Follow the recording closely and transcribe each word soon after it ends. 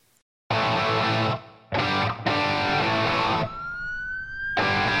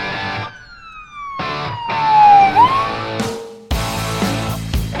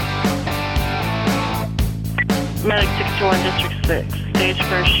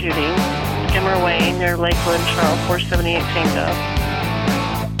shooting, Skimmer Way near Lakeland Trail 478 Tango.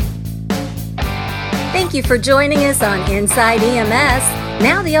 Thank you for joining us on Inside EMS.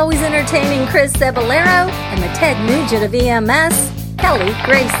 Now the always entertaining Chris Cebollero and the Ted Nugent of EMS, Kelly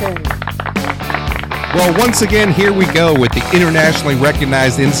Grayson. Well, once again, here we go with the internationally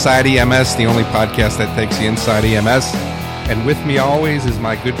recognized Inside EMS, the only podcast that takes you inside EMS. And with me always is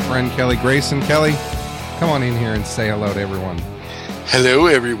my good friend Kelly Grayson. Kelly, come on in here and say hello to everyone. Hello,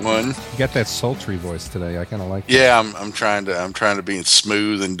 everyone. You got that sultry voice today. I kind of like that. Yeah, I'm trying to be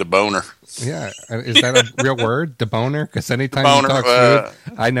smooth and deboner. Yeah, is that a real word, deboner? Because anytime deboner, you talk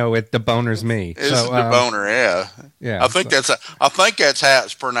smooth, I know it deboners me. It's deboner, yeah. Yeah, I think that's how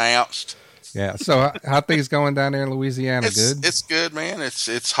it's pronounced. Yeah. So how things going down there in Louisiana? Good. It's good, man.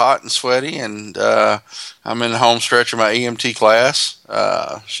 It's hot and sweaty, and I'm in the home stretch of my EMT class.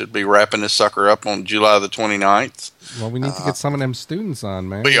 Should be wrapping this sucker up on July the 29th. Well, we need to get some of them students on,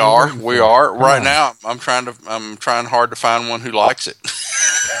 man. We are. Right now, I'm trying hard to find one who likes it.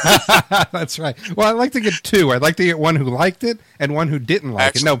 That's right. Well, I'd like to get two. I'd like to get one who liked it and one who didn't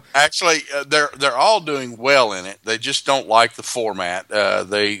like it. No, actually, they're all doing well in it. They just don't like the format.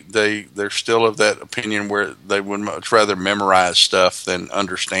 They're still of that opinion where they would much rather memorize stuff than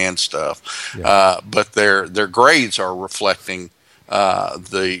understand stuff. Yeah. But their grades are reflecting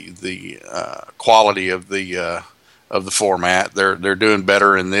the quality of the format. They're doing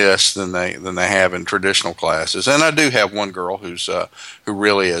better in this than they have in traditional classes. And I do have one girl who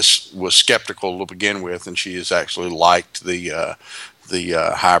really was skeptical to begin with, and she has actually liked the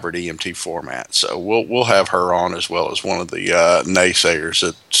hybrid EMT format. So we'll have her on as well as one of the naysayers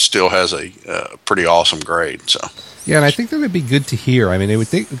that still has a pretty awesome grade. So. Yeah, and I think that would be good to hear. I mean, it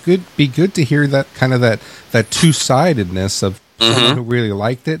would be good to hear that kind of that two-sidedness of someone who really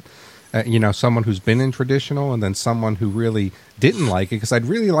liked it. Someone who's been in traditional, and then someone who really didn't like it, because I'd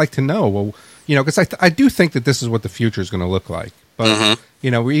really like to know, well, because I do think that this is what the future is going to look like. But,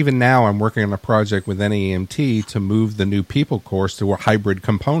 even now I'm working on a project with NEMT to move the new people course to a hybrid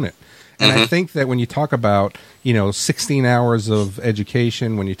component. And I think that when you talk about, 16 hours of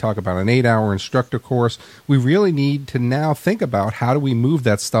education, when you talk about an 8-hour instructor course, we really need to now think about how do we move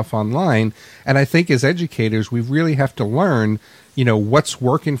that stuff online. And I think as educators, we really have to learn what's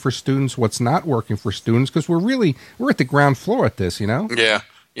working for students, what's not working for students, because we're at the ground floor at this, Yeah,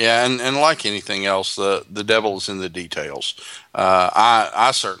 and like anything else, the devil's in the details.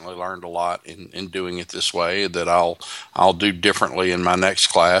 I certainly learned a lot in doing it this way that I'll do differently in my next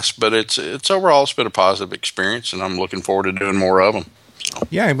class, but it's overall it's been a positive experience, and I'm looking forward to doing more of them.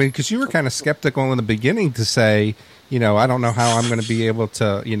 Yeah, I mean, because you were kind of skeptical in the beginning to say, I don't know how I'm going to be able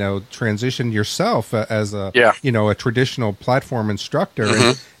to, transition yourself as a traditional platform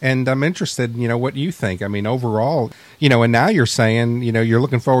instructor. And I'm interested, what you think. I mean, overall, and now you're saying, you're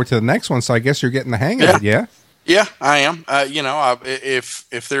looking forward to the next one. So I guess you're getting the hang of it. Yeah. Yeah, I am.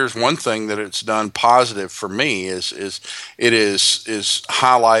 If there's one thing that it's done positive for me is it is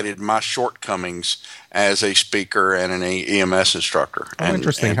highlighted my shortcomings as a speaker and an EMS instructor. Oh,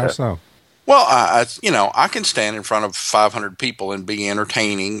 interesting. How so? Well, I can stand in front of 500 people and be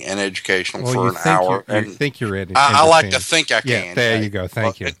entertaining and educational for an hour. I think you're entertaining. I like to think I can. Yeah, there you go.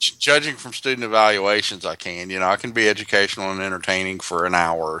 Thank you. Judging from student evaluations, I can. I can be educational and entertaining for an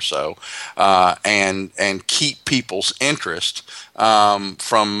hour or so, and keep people's interest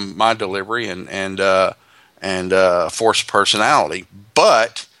from my delivery and force of personality,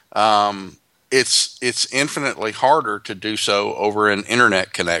 but. It's infinitely harder to do so over an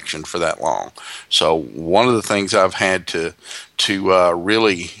internet connection for that long. So one of the things I've had to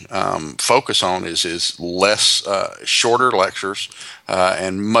really focus on is less shorter lectures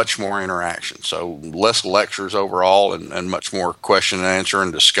and much more interaction. So less lectures overall and much more question and answer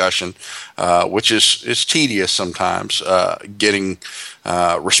and discussion, which is tedious sometimes getting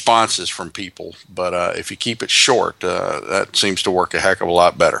responses from people. But if you keep it short, that seems to work a heck of a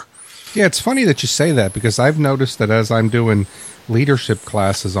lot better. Yeah, it's funny that you say that, because I've noticed that as I'm doing leadership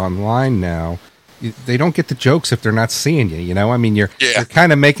classes online now, they don't get the jokes if they're not seeing you. I mean, you're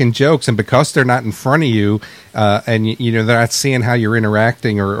kind of making jokes, and because they're not in front of you, and they're not seeing how you're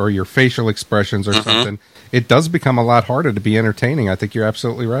interacting or your facial expressions or something, it does become a lot harder to be entertaining. I think you're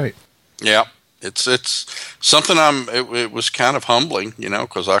absolutely right. Yeah. It's something it was kind of humbling,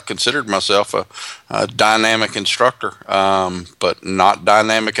 because I considered myself a dynamic instructor, but not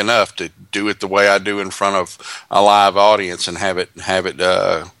dynamic enough to do it the way I do in front of a live audience and have it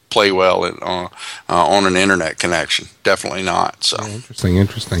play well on an internet connection. Definitely not. So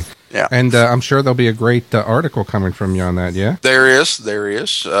interesting. Yeah, and I'm sure there'll be a great article coming from you on that. Yeah, there is.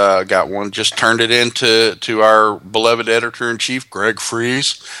 Got one. Just turned it to our beloved editor-in-chief, Greg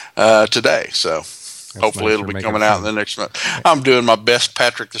Fries, today. So. Hopefully it'll be coming out in the next month. I'm doing my best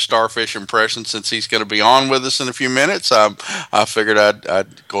Patrick the Starfish impression since he's going to be on with us in a few minutes. I figured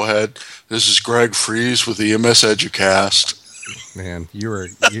I'd go ahead. This is Greg Fries with EMS Educast. Man,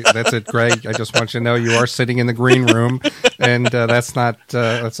 that's it, Greg. I just want you to know you are sitting in the green room, and that's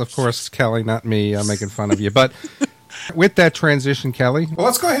of course Kelly, not me, making fun of you. But with that transition, Kelly. Well,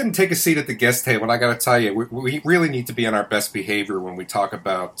 let's go ahead and take a seat at the guest table. And I got to tell you, we really need to be on our best behavior when we talk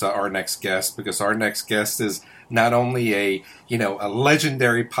about our next guest, because our next guest is not only a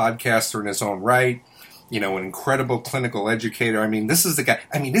legendary podcaster in his own right, an incredible clinical educator. I mean, this is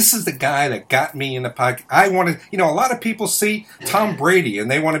the guy that got me in the podcast. I wanted, a lot of people see Tom Brady and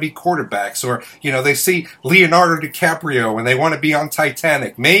they want to be quarterbacks, or, they see Leonardo DiCaprio and they want to be on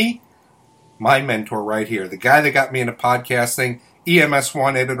Titanic. Me? My mentor right here, the guy that got me into podcasting,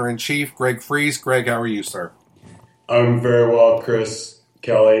 EMS1 Editor-in-Chief, Greg Fries. Greg, how are you, sir? I'm very well, Chris,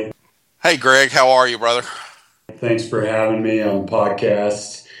 Kelly. Hey, Greg, how are you, brother? Thanks for having me on the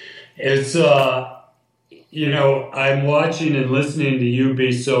podcast. It's, I'm watching and listening to you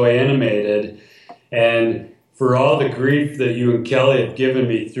be so animated, and for all the grief that you and Kelly have given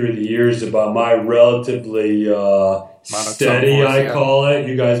me through the years about my relatively steady, call it.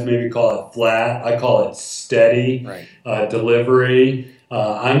 You guys maybe call it flat. I call it steady delivery.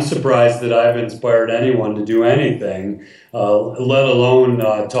 I'm surprised that I've inspired anyone to do anything, let alone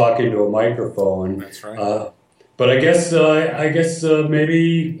talking to a microphone. That's right. But I guess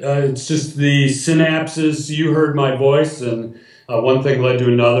maybe it's just the synapses. You heard my voice, and one thing led to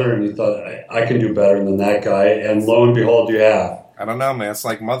another, and you thought, I can do better than that guy. And lo and behold, you have. I don't know, man. It's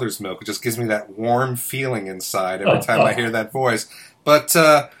like mother's milk. It just gives me that warm feeling inside every time I hear that voice. But,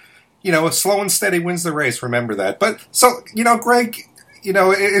 slow and steady wins the race. Remember that. But, Greg,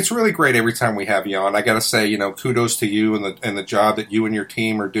 it's really great every time we have you on. I got to say, kudos to you and the job that you and your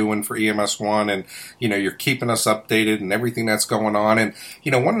team are doing for EMS1, and you're keeping us updated and everything that's going on. And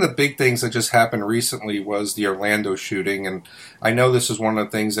one of the big things that just happened recently was the Orlando shooting, and I know this is one of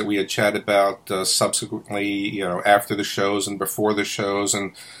the things that we had chatted about subsequently, after the shows and before the shows,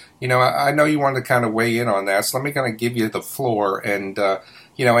 and I know you wanted to kind of weigh in on that, so let me kind of give you the floor. And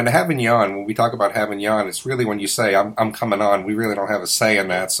and having you on, when we talk about having you on, it's really when you say, I'm coming on, we really don't have a say in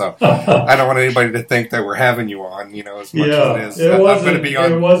that. So I don't want anybody to think that we're having you on, as much as it is. I'm going to be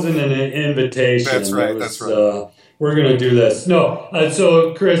on. It wasn't an invitation. That's right, that's right. We're going to do this. No,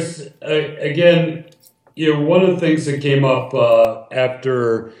 so Chris, again, one of the things that came up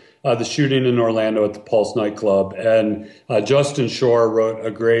after the shooting in Orlando at the Pulse nightclub, and Justin Shore wrote a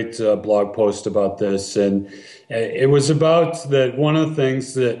great blog post about this, and it was about that one of the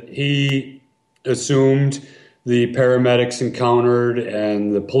things that he assumed the paramedics encountered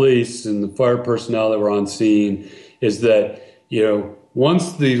and the police and the fire personnel that were on scene is that,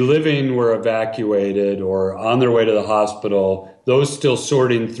 once the living were evacuated or on their way to the hospital, those still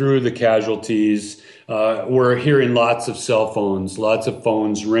sorting through the casualties were hearing lots of cell phones, lots of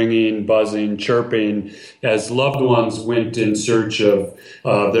phones ringing, buzzing, chirping, as loved ones went in search of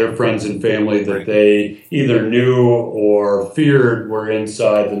their friends and family that they either knew or feared were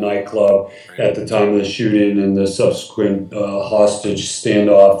inside the nightclub at the time of the shooting and the subsequent hostage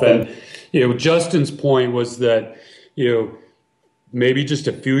standoff. And, Justin's point was that, maybe just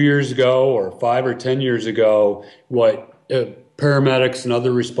a few years ago or 5 or 10 years ago, what paramedics and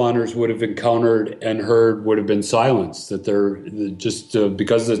other responders would have encountered and heard would have been silence, that they're just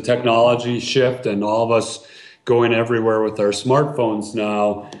because of the technology shift and all of us going everywhere with our smartphones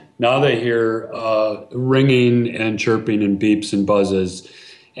now they hear ringing and chirping and beeps and buzzes.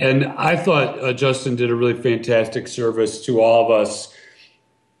 And I thought Justin did a really fantastic service to all of us.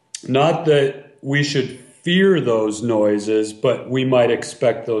 Not that we should fear those noises, but we might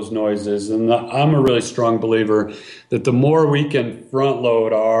expect those noises. And I'm a really strong believer that the more we can front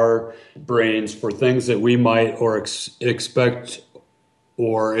load our brains for things that we might or expect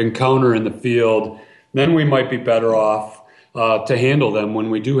or encounter in the field, then we might be better off to handle them when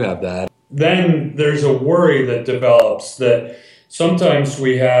we do have that. Then there's a worry that develops that sometimes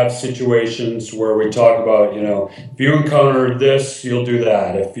we have situations where we talk about, if you encounter this, you'll do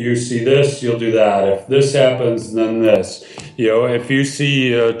that. If you see this, you'll do that. If this happens, then this. If you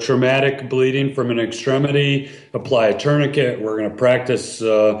see traumatic bleeding from an extremity, apply a tourniquet. We're going to practice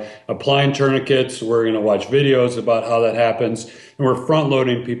applying tourniquets. We're going to watch videos about how that happens. And we're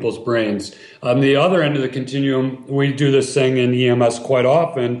front-loading people's brains. On the other end of the continuum, we do this thing in EMS quite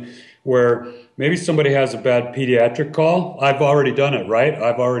often where maybe somebody has a bad pediatric call. I've already done it, right?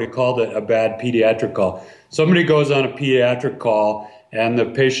 I've already called it a bad pediatric call. Somebody goes on a pediatric call and the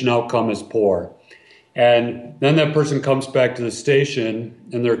patient outcome is poor. And then that person comes back to the station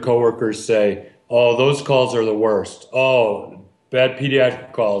and their coworkers say, oh, those calls are the worst. Oh, bad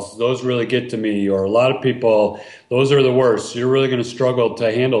pediatric calls, those really get to me. Or a lot of people, those are the worst. You're really going to struggle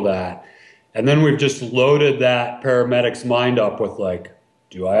to handle that. And then we've just loaded that paramedic's mind up with like,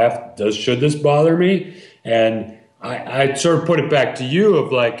 should this bother me? And I sort of put it back to you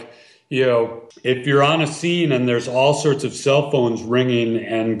of like, if you're on a scene and there's all sorts of cell phones ringing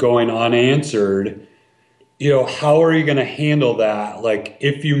and going unanswered, how are you going to handle that? Like,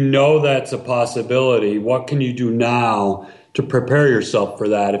 if you know that's a possibility, what can you do now to prepare yourself for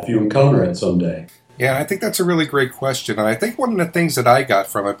that if you encounter it someday? Yeah, I think that's a really great question. And I think one of the things that I got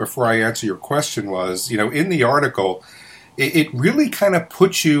from it before I answer your question was, in the article, it really kind of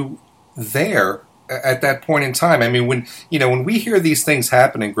puts you there at that point in time. I mean, when we hear these things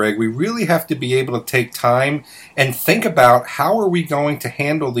happening, Greg, we really have to be able to take time and think about how are we going to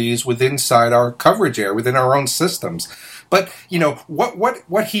handle these inside our coverage area, within our own systems. But,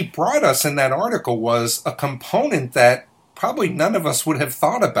 what he brought us in that article was a component that probably none of us would have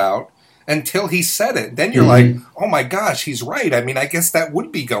thought about until he said it. Then you're like, oh my gosh, he's right. I mean, I guess that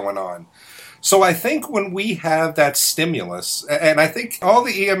would be going on. So I think when we have that stimulus, and I think all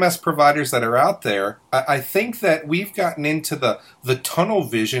the EMS providers that are out there, I think that we've gotten into the tunnel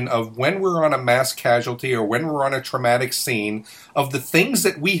vision of when we're on a mass casualty or when we're on a traumatic scene of the things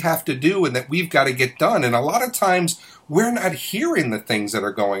that we have to do and that we've got to get done. And a lot of times we're not hearing the things that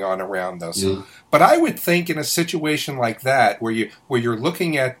are going on around us. Yeah. But I would think in a situation like that, where you're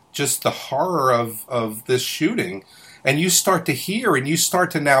looking at just the horror of this shooting, and you start to hear and you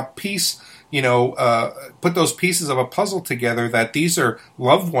start to now piece, put those pieces of a puzzle together that these are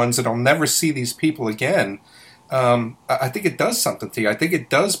loved ones that'll never see these people again. I think it does something to you. I think it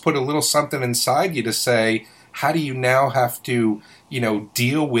does put a little something inside you to say, how do you now have to,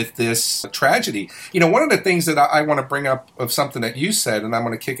 deal with this tragedy? One of the things that I want to bring up of something that you said, and I'm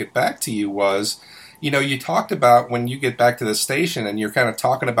going to kick it back to you, was, you talked about when you get back to the station and you're kind of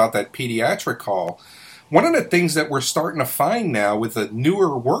talking about that pediatric call. One of the things that we're starting to find now with the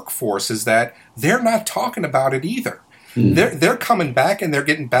newer workforce is that they're not talking about it either. They're coming back and they're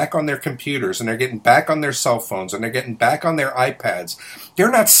getting back on their computers and they're getting back on their cell phones and they're getting back on their iPads.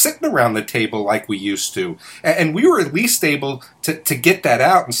 They're not sitting around the table like we used to. And we were at least able to get that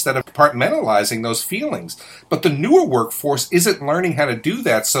out instead of compartmentalizing those feelings. But the newer workforce isn't learning how to do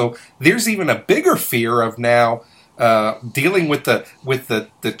that. So there's even a bigger fear of now dealing with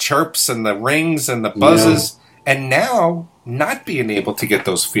the chirps and the rings and the buzzes, and now not being able to get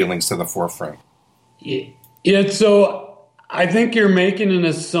those feelings to the forefront. Yeah, so I think you're making an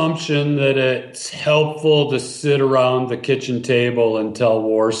assumption that it's helpful to sit around the kitchen table and tell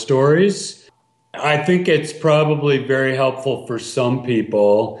war stories. I think it's probably very helpful for some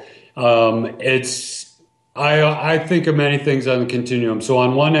people. I think of many things on the continuum. So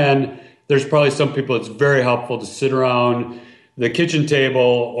on one end, there's probably some people it's very helpful to sit around the kitchen table,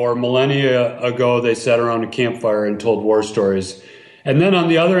 or millennia ago they sat around a campfire and told war stories. And then on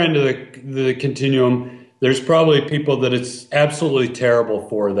the other end of the continuum, there's probably people that it's absolutely terrible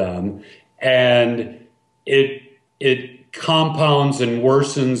for them, and it compounds and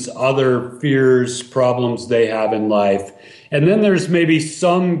worsens other fears, problems they have in life. And then there's maybe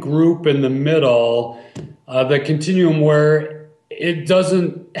some group in the middle, the continuum, where it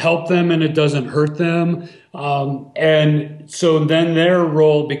doesn't help them and it doesn't hurt them. And so then their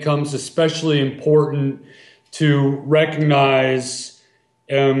role becomes especially important to recognize,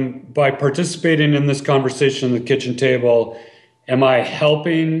 by participating in this conversation at the kitchen table, am I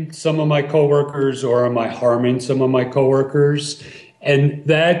helping some of my coworkers or am I harming some of my coworkers? And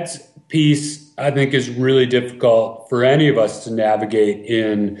that piece, I think, is really difficult for any of us to navigate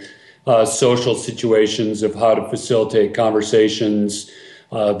in social situations of how to facilitate conversations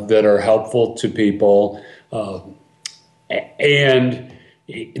that are helpful to people, and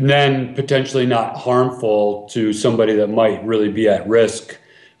then potentially not harmful to somebody that might really be at risk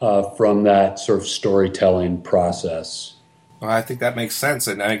from that sort of storytelling process. Well, I think that makes sense,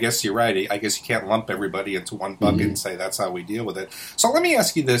 and I guess you're right. I guess you can't lump everybody into one bucket and say that's how we deal with it. So let me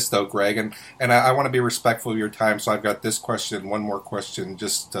ask you this, though, Greg, and I want to be respectful of your time, so I've got this question, one more question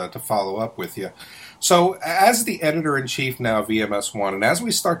just to follow up with you. So as the editor-in-chief now of EMS1, and as we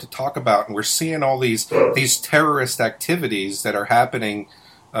start to talk about, and we're seeing all these terrorist activities that are happening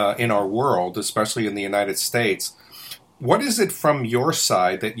in our world, especially in the United States, what is it from your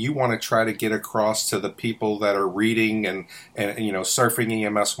side that you want to try to get across to the people that are reading and surfing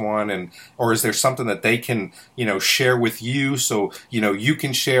EMS1, and or is there something that they can share with you so you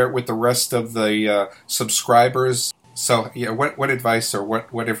can share it with the rest of the subscribers? So what advice or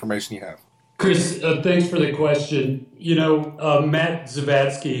what information you have? Chris, thanks for the question. Matt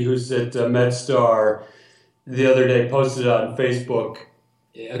Zavadsky, who's at MedStar, the other day posted on Facebook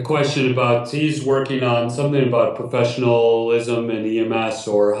a question about, he's working on something about professionalism in EMS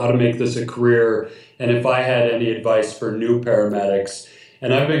or how to make this a career, and if I had any advice for new paramedics.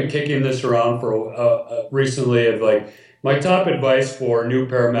 And I've been kicking this around for recently of like, my top advice for new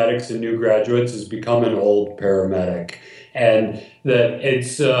paramedics and new graduates is become an old paramedic. And that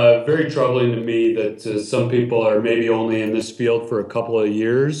it's very troubling to me that some people are maybe only in this field for a couple of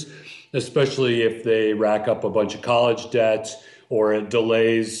years, especially if they rack up a bunch of college debt, or it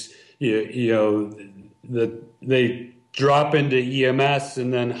delays, that they drop into EMS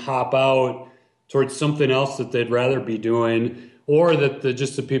and then hop out towards something else that they'd rather be doing, or that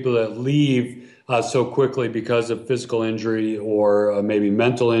just the people that leave so quickly because of physical injury or maybe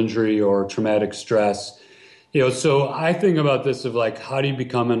mental injury or traumatic stress. So I think about this of like, how do you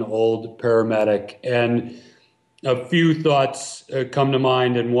become an old paramedic? And a few thoughts come to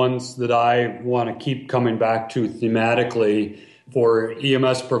mind, and ones that I want to keep coming back to thematically for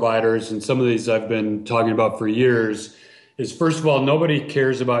EMS providers, and some of these I've been talking about for years, is first of all, nobody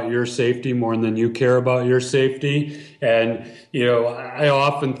cares about your safety more than you care about your safety. And, I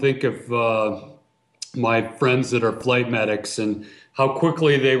often think of my friends that are flight medics and how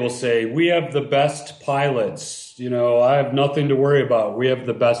quickly they will say, we have the best pilots, I have nothing to worry about. We have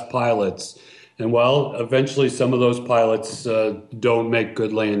the best pilots. And well, eventually some of those pilots don't make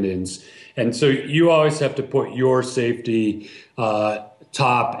good landings. And so you always have to put your safety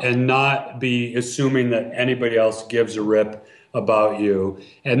top and not be assuming that anybody else gives a rip about you.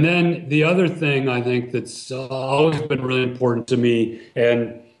 And then the other thing I think that's always been really important to me,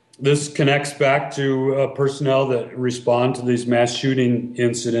 and this connects back to personnel that respond to these mass shooting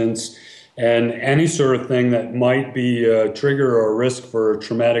incidents and any sort of thing that might be a trigger or a risk for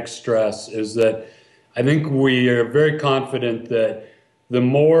traumatic stress, is that I think we are very confident that the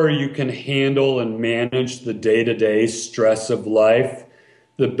more you can handle and manage the day-to-day stress of life,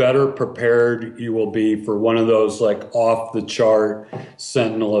 the better prepared you will be for one of those like off-the-chart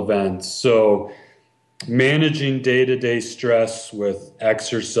sentinel events. So managing day-to-day stress with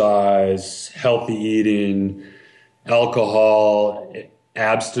exercise, healthy eating, alcohol,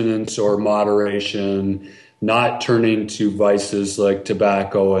 abstinence or moderation, not turning to vices like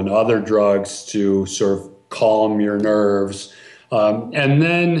tobacco and other drugs to sort of calm your nerves. And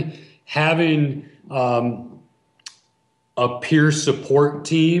then having a peer support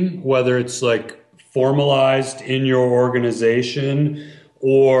team, whether it's like formalized in your organization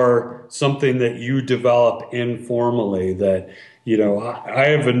or something that you develop informally, that, I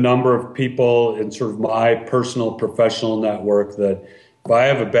have a number of people in sort of my personal professional network that if I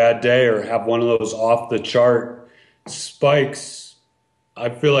have a bad day or have one of those off the chart spikes, I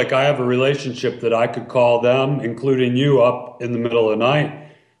feel like I have a relationship that I could call them, including you, up in the middle of the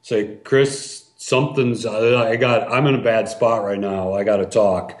night, say, Chris, I'm in a bad spot right now. I got to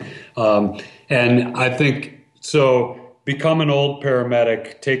talk. And I think, so become an old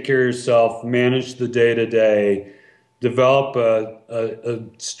paramedic, take care of yourself, manage the day-to-day, develop a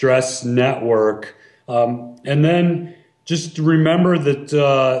stress network, and then just remember that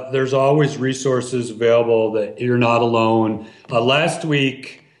there's always resources available, that you're not alone. Last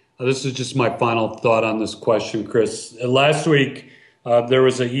week, this is just my final thought on this question, Chris. Last week, there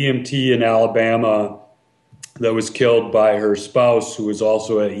was an EMT in Alabama that was killed by her spouse, who was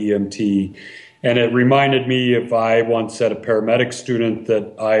also an EMT. And it reminded me if I once had a paramedic student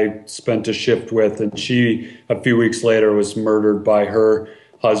that I spent a shift with, and she, a few weeks later, was murdered by her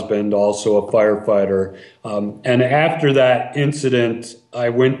husband, also a firefighter. And after that incident, I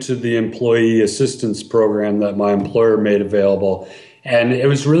went to the employee assistance program that my employer made available. And it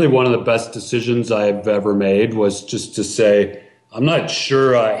was really one of the best decisions I've ever made, was just to say, I'm not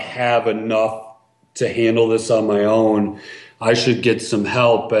sure I have enough to handle this on my own. I should get some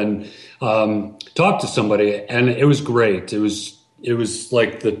help and talk to somebody. And it was great. It was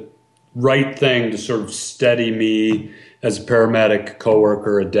like the right thing to sort of steady me as a paramedic,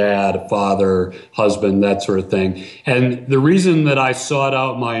 coworker, a dad, a father, husband, that sort of thing. And the reason that I sought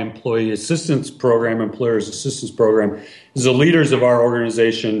out my employers assistance program is the leaders of our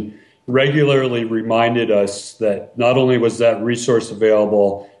organization regularly reminded us that not only was that resource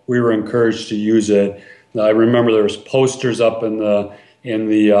available, we were encouraged to use it. I remember there was posters up in the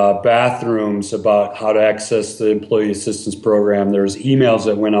bathrooms about how to access the employee assistance program. There was emails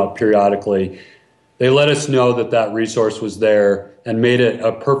that went out periodically. They let us know that that resource was there and made it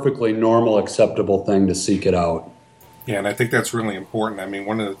a perfectly normal, acceptable thing to seek it out. Yeah, and I think that's really important. I mean,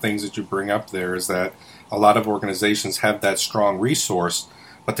 one of the things that you bring up there is that a lot of organizations have that strong resource,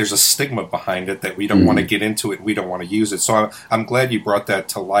 but there's a stigma behind it that we don't want to get into it, we don't want to use it. So I'm glad you brought that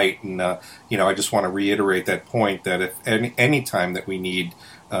to light, and I just want to reiterate that point that if any time that we need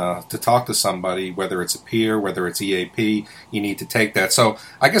to talk to somebody, whether it's a peer, whether it's EAP, you need to take that. So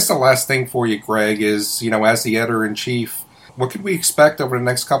I guess the last thing for you, Greg, is, as the editor-in-chief, what could we expect over the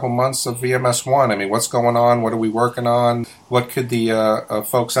next couple months of EMS1? I mean, what's going on? What are we working on? What could the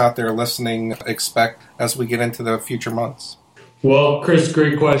folks out there listening expect as we get into the future months? Well, Chris,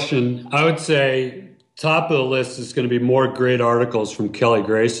 great question. I would say top of the list is going to be more great articles from Kelly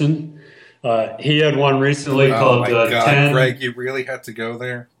Grayson. He had one recently called 10... Greg, you really had to go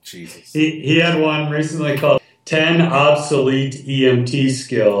there? Jesus. He had one recently called 10 Obsolete EMT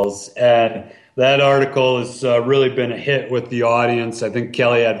Skills, and that article has really been a hit with the audience. I think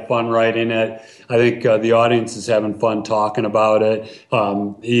Kelly had fun writing it. I think the audience is having fun talking about it,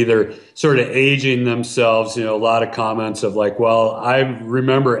 either sort of aging themselves. A lot of comments of like, well, I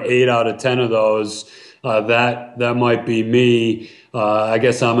remember 8 out of 10 of those. That might be me. I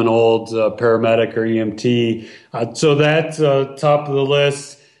guess I'm an old paramedic or EMT. So that's top of the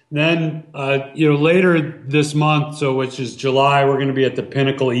list. Then, later this month, so which is July, we're going to be at the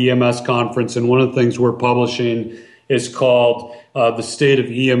Pinnacle EMS conference, and one of the things we're publishing is called the State of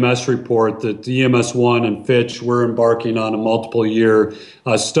EMS Report that EMS1 and Fitch, we're embarking on a multiple-year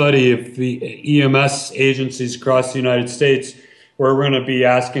study of the EMS agencies across the United States, where we're going to be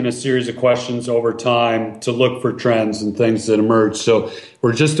asking a series of questions over time to look for trends and things that emerge. So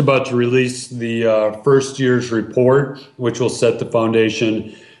we're just about to release the first year's report, which will set the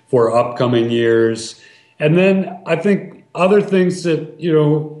foundation for upcoming years. And then I think other things that,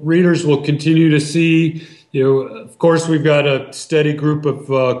 readers will continue to see, of course, we've got a steady group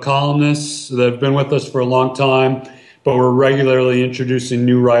of columnists that have been with us for a long time, but we're regularly introducing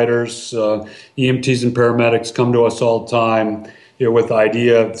new writers. EMTs and paramedics come to us all the time, with the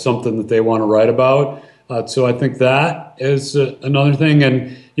idea of something that they want to write about. So I think that is another thing.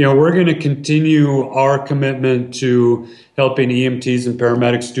 And, we're going to continue our commitment to helping EMTs and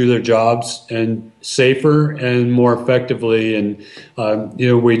paramedics do their jobs and safer and more effectively. And,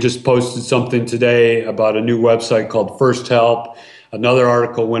 we just posted something today about a new website called First Help. Another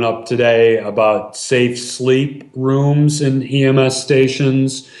article went up today about safe sleep rooms in EMS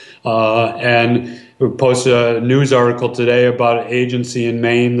stations. And we posted a news article today about an agency in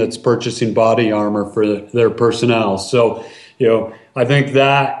Maine that's purchasing body armor for their personnel. So, I think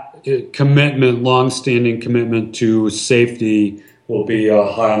that commitment, long-standing commitment to safety will be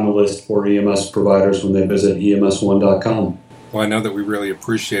high on the list for EMS providers when they visit EMS1.com. Well, I know that we really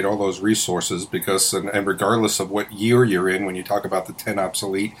appreciate all those resources because, and regardless of what year you're in, when you talk about the 10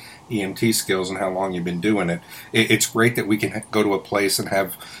 obsolete EMT skills and how long you've been doing it, it's great that we can go to a place and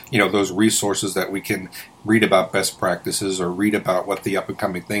have, those resources that we can read about best practices or read about what the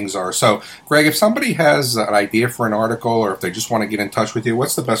up-and-coming things are. So, Greg, if somebody has an idea for an article or if they just want to get in touch with you,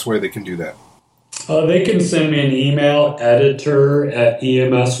 what's the best way they can do that? They can send me an email,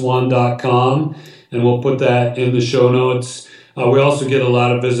 editor@ems1.com, and we'll put that in the show notes. We also get a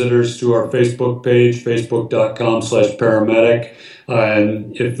lot of visitors to our Facebook page, facebook.com/paramedic.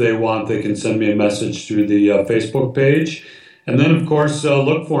 And if they want, they can send me a message through the Facebook page. And then, of course,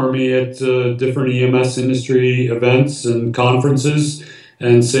 look for me at different EMS industry events and conferences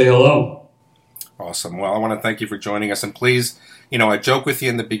and say hello. Awesome. Well, I want to thank you for joining us. And please, I joke with you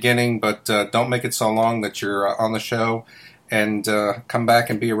in the beginning, but don't make it so long that you're on the show, and come back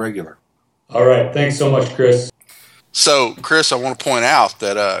and be a regular. All right. Thanks so much, Chris. So, Chris, I want to point out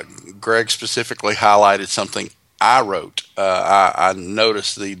that Greg specifically highlighted something I wrote. I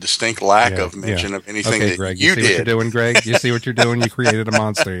noticed the distinct lack of mention of anything that Greg, you see did. What you're doing, Greg? You see what you're doing? You created a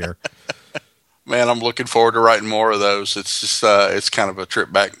monster here. Man, I'm looking forward to writing more of those. It's just it's kind of a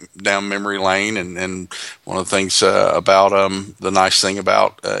trip back down memory lane, and one of the things about the nice thing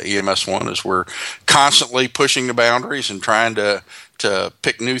about EMS1 is we're constantly pushing the boundaries and trying to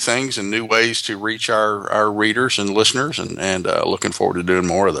pick new things and new ways to reach our readers and listeners, and looking forward to doing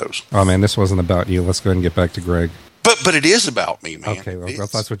more of those. Oh, man, this wasn't about you. Let's go ahead and get back to Greg. But it is about me, man. Okay, well,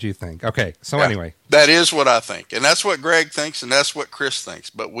 that's what you think. Okay, so anyway. That is what I think. And that's what Greg thinks, and that's what Chris thinks.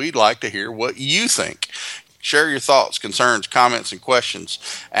 But we'd like to hear what you think. Share your thoughts, concerns, comments, and questions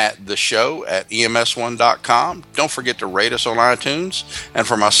at the show at EMS1.com. Don't forget to rate us on iTunes. And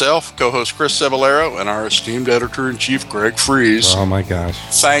for myself, co-host Chris Ceballero, and our esteemed editor-in-chief, Greg Freeze. Oh, my gosh.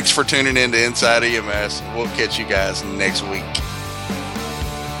 Thanks for tuning in to Inside EMS. We'll catch you guys next week.